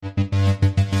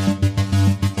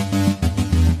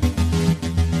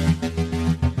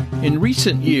In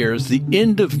recent years, the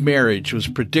end of marriage was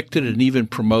predicted and even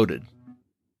promoted.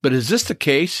 But is this the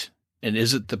case, and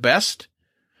is it the best?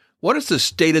 What is the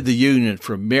state of the union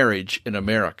for marriage in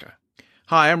America?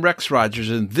 Hi, I'm Rex Rogers,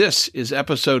 and this is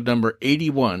episode number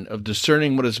 81 of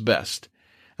Discerning What is Best,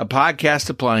 a podcast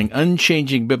applying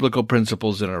unchanging biblical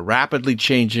principles in a rapidly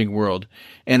changing world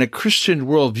and a Christian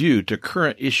worldview to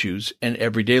current issues and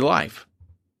everyday life.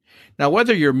 Now,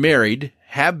 whether you're married,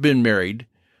 have been married,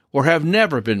 or have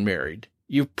never been married,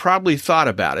 you've probably thought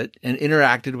about it and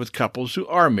interacted with couples who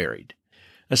are married.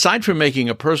 Aside from making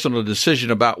a personal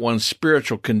decision about one's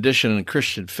spiritual condition and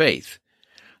Christian faith,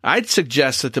 I'd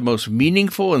suggest that the most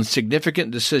meaningful and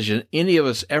significant decision any of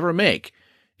us ever make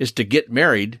is to get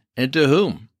married, and to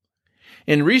whom.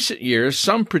 In recent years,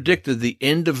 some predicted the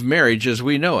end of marriage as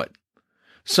we know it.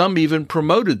 Some even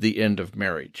promoted the end of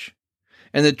marriage.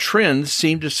 And the trends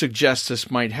seem to suggest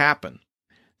this might happen.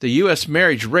 The U.S.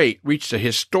 marriage rate reached a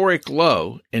historic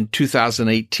low in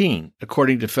 2018,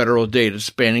 according to federal data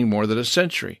spanning more than a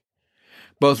century.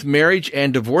 Both marriage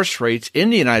and divorce rates in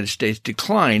the United States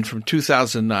declined from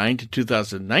 2009 to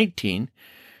 2019,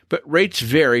 but rates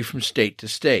vary from state to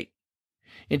state.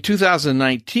 In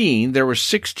 2019, there were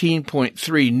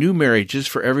 16.3 new marriages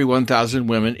for every 1,000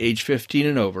 women aged 15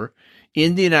 and over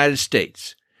in the United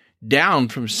States, down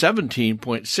from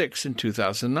 17.6 in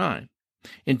 2009.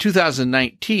 In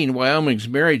 2019, Wyoming's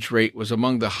marriage rate was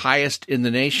among the highest in the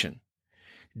nation.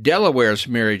 Delaware's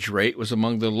marriage rate was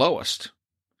among the lowest.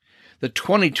 The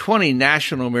 2020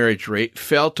 national marriage rate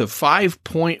fell to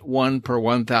 5.1 per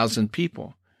 1,000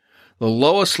 people, the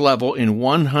lowest level in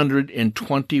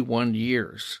 121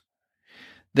 years.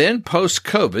 Then,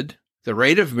 post-COVID, the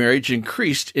rate of marriage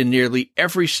increased in nearly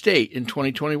every state in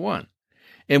 2021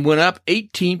 and went up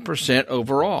 18%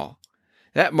 overall.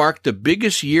 That marked the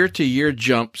biggest year-to-year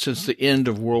jump since the end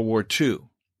of World War II.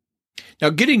 Now,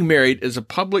 getting married is a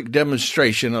public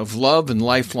demonstration of love and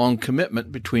lifelong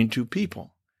commitment between two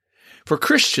people. For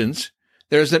Christians,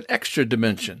 there is an extra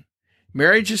dimension.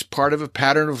 Marriage is part of a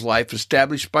pattern of life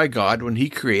established by God when He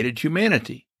created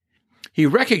humanity. He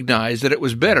recognized that it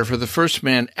was better for the first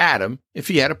man, Adam, if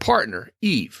he had a partner,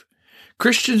 Eve.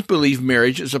 Christians believe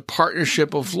marriage is a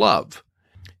partnership of love.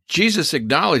 Jesus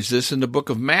acknowledged this in the book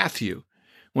of Matthew,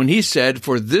 when He said,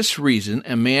 "For this reason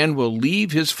a man will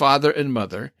leave his father and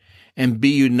mother and be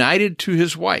united to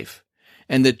his wife,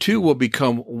 and the two will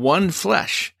become one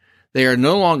flesh. They are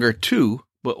no longer two,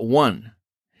 but one."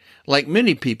 Like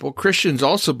many people, Christians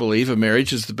also believe a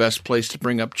marriage is the best place to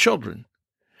bring up children.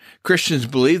 Christians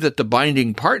believe that the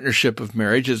binding partnership of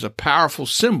marriage is a powerful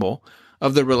symbol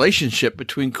of the relationship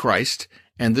between Christ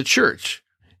and the church.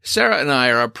 Sarah and I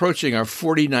are approaching our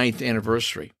 49th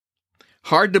anniversary.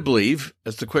 Hard to believe,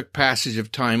 as the quick passage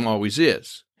of time always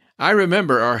is. I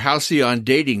remember our halcyon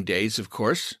dating days, of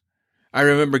course. I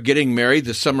remember getting married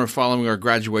the summer following our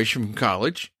graduation from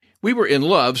college. We were in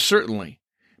love, certainly,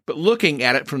 but looking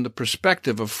at it from the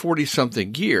perspective of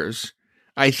 40-something years,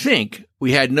 I think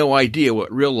we had no idea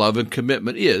what real love and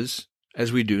commitment is,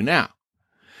 as we do now.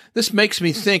 This makes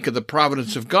me think of the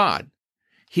providence of God.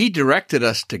 He directed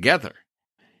us together.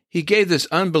 He gave this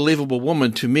unbelievable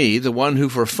woman to me, the one who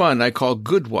for fun I call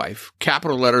Good Wife,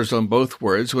 capital letters on both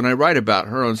words when I write about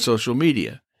her on social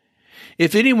media.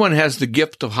 If anyone has the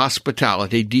gift of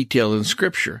hospitality detailed in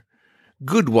Scripture,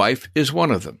 Good Wife is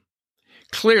one of them.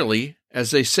 Clearly,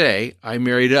 as they say, I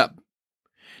married up.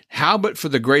 How but for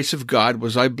the grace of God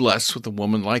was I blessed with a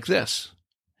woman like this?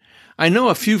 I know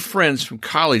a few friends from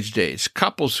college days,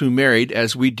 couples who married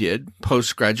as we did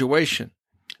post-graduation.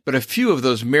 But a few of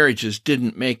those marriages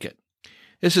didn't make it.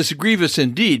 This is grievous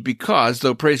indeed because,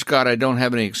 though praise God I don't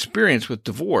have any experience with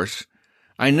divorce,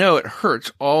 I know it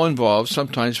hurts all involved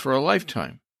sometimes for a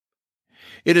lifetime.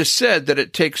 It is said that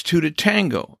it takes two to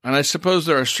tango, and I suppose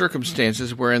there are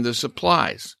circumstances wherein this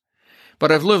applies.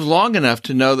 But I've lived long enough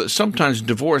to know that sometimes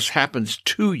divorce happens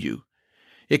to you.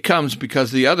 It comes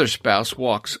because the other spouse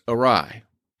walks awry.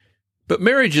 But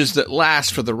marriages that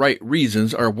last for the right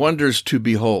reasons are wonders to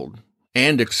behold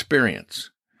and experience.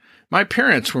 My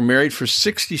parents were married for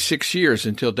 66 years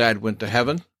until Dad went to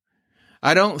heaven.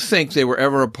 I don't think they were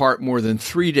ever apart more than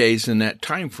 3 days in that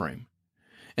time frame.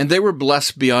 And they were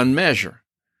blessed beyond measure,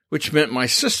 which meant my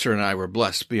sister and I were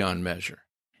blessed beyond measure.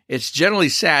 It's generally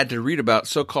sad to read about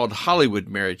so-called Hollywood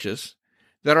marriages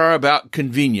that are about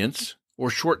convenience or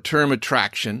short-term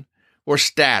attraction or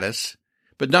status,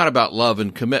 but not about love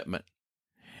and commitment.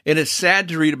 And it's sad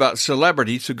to read about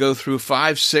celebrities who go through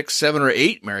 5, 6, 7, or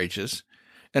 8 marriages,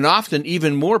 and often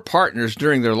even more partners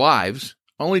during their lives,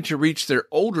 only to reach their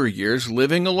older years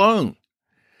living alone.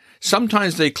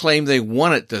 Sometimes they claim they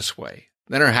want it this way,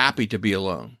 then are happy to be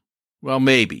alone. Well,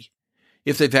 maybe.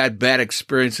 if they've had bad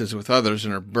experiences with others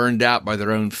and are burned out by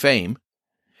their own fame.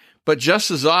 But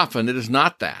just as often, it is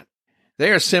not that.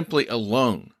 They are simply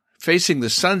alone, facing the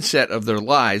sunset of their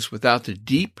lives without the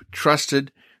deep,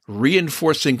 trusted,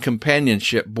 reinforcing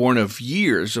companionship born of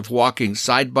years of walking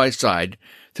side by side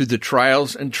through the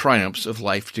trials and triumphs of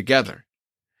life together.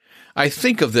 I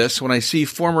think of this when I see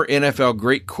former NFL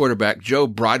great quarterback Joe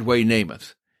Broadway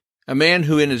Namath, a man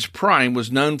who in his prime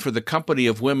was known for the company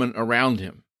of women around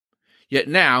him. Yet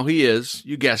now he is,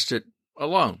 you guessed it,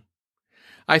 alone.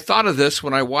 I thought of this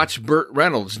when I watched Burt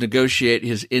Reynolds negotiate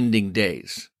his ending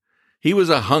days. He was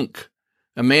a hunk,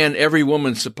 a man every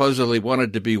woman supposedly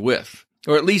wanted to be with,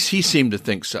 or at least he seemed to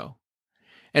think so,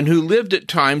 and who lived at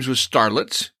times with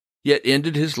starlets, yet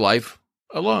ended his life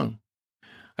alone.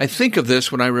 I think of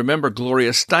this when I remember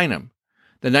Gloria Steinem,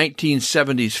 the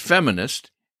 1970s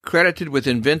feminist, credited with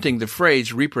inventing the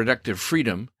phrase reproductive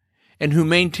freedom, and who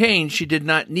maintained she did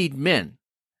not need men,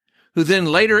 who then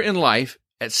later in life,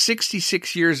 at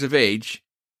 66 years of age,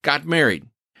 got married.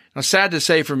 Now, sad to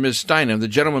say for Ms. Steinem, the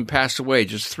gentleman passed away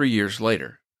just 3 years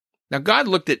later. Now, God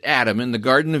looked at Adam in the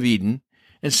Garden of Eden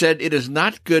and said, "It is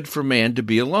not good for man to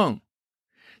be alone."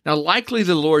 Now, likely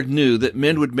the Lord knew that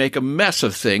men would make a mess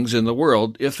of things in the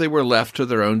world if they were left to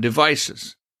their own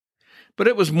devices. But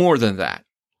it was more than that.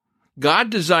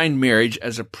 God designed marriage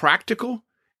as a practical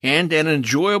and an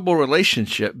enjoyable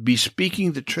relationship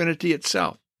bespeaking the Trinity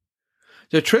itself.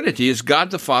 The Trinity is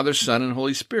God the Father, Son, and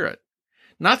Holy Spirit.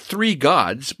 Not three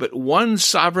gods, but one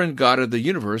sovereign God of the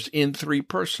universe in three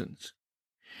persons.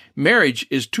 Marriage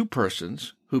is two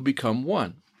persons who become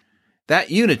one.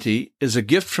 That unity is a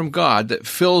gift from God that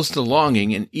fills the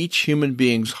longing in each human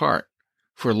being's heart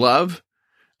for love,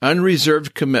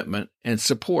 unreserved commitment, and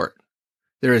support.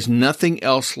 There is nothing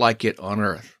else like it on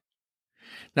earth.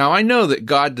 Now, I know that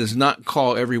God does not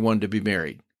call everyone to be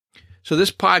married, so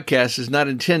this podcast is not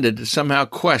intended to somehow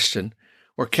question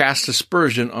or cast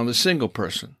aspersion on the single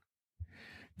person.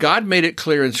 God made it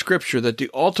clear in Scripture that the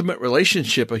ultimate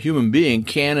relationship a human being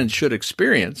can and should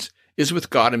experience is with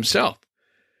God Himself,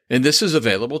 and this is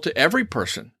available to every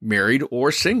person, married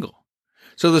or single.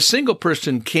 So the single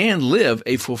person can live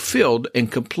a fulfilled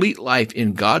and complete life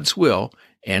in God's will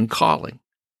and calling.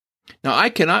 Now, I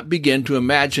cannot begin to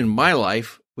imagine my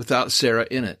life without Sarah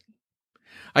in it.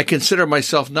 I consider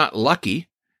myself not lucky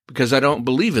because I don't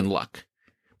believe in luck,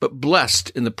 but blessed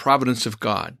in the providence of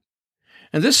God.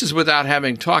 And this is without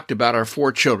having talked about our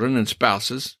 4 children and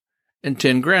spouses and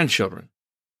 10 grandchildren.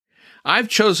 I've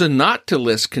chosen not to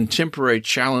list contemporary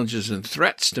challenges and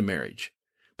threats to marriage,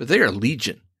 but they are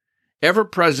legion, ever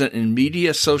present in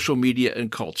media, social media,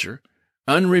 and culture,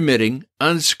 unremitting,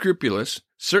 unscrupulous,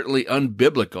 certainly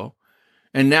unbiblical,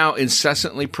 and now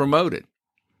incessantly promoted.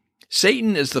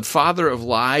 Satan is the father of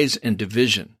lies and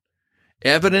division,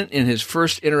 evident in his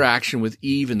first interaction with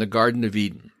Eve in the Garden of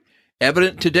Eden,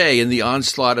 evident today in the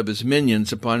onslaught of his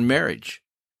minions upon marriage.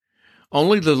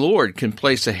 Only the Lord can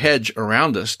place a hedge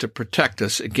around us to protect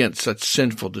us against such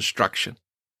sinful destruction.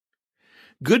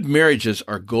 Good marriages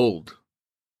are gold.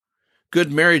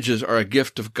 Good marriages are a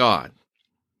gift of God.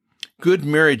 Good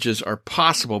marriages are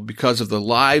possible because of the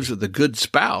lives of the good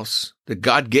spouse that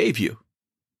God gave you.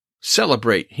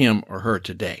 Celebrate him or her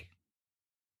today.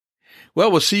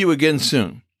 Well, we'll see you again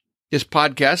soon. This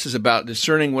podcast is about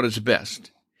discerning what is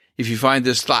best. If you find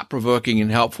this thought-provoking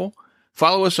and helpful,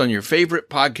 follow us on your favorite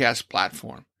podcast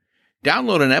platform.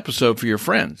 Download an episode for your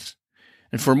friends.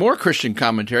 And for more Christian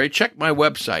commentary, check my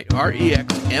website,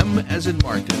 REXM as in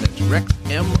Martin, that's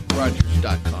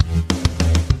rexmrogers.com.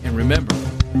 And remember,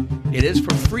 it is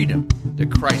for freedom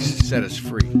that Christ set us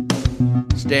free.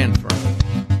 Stand firm.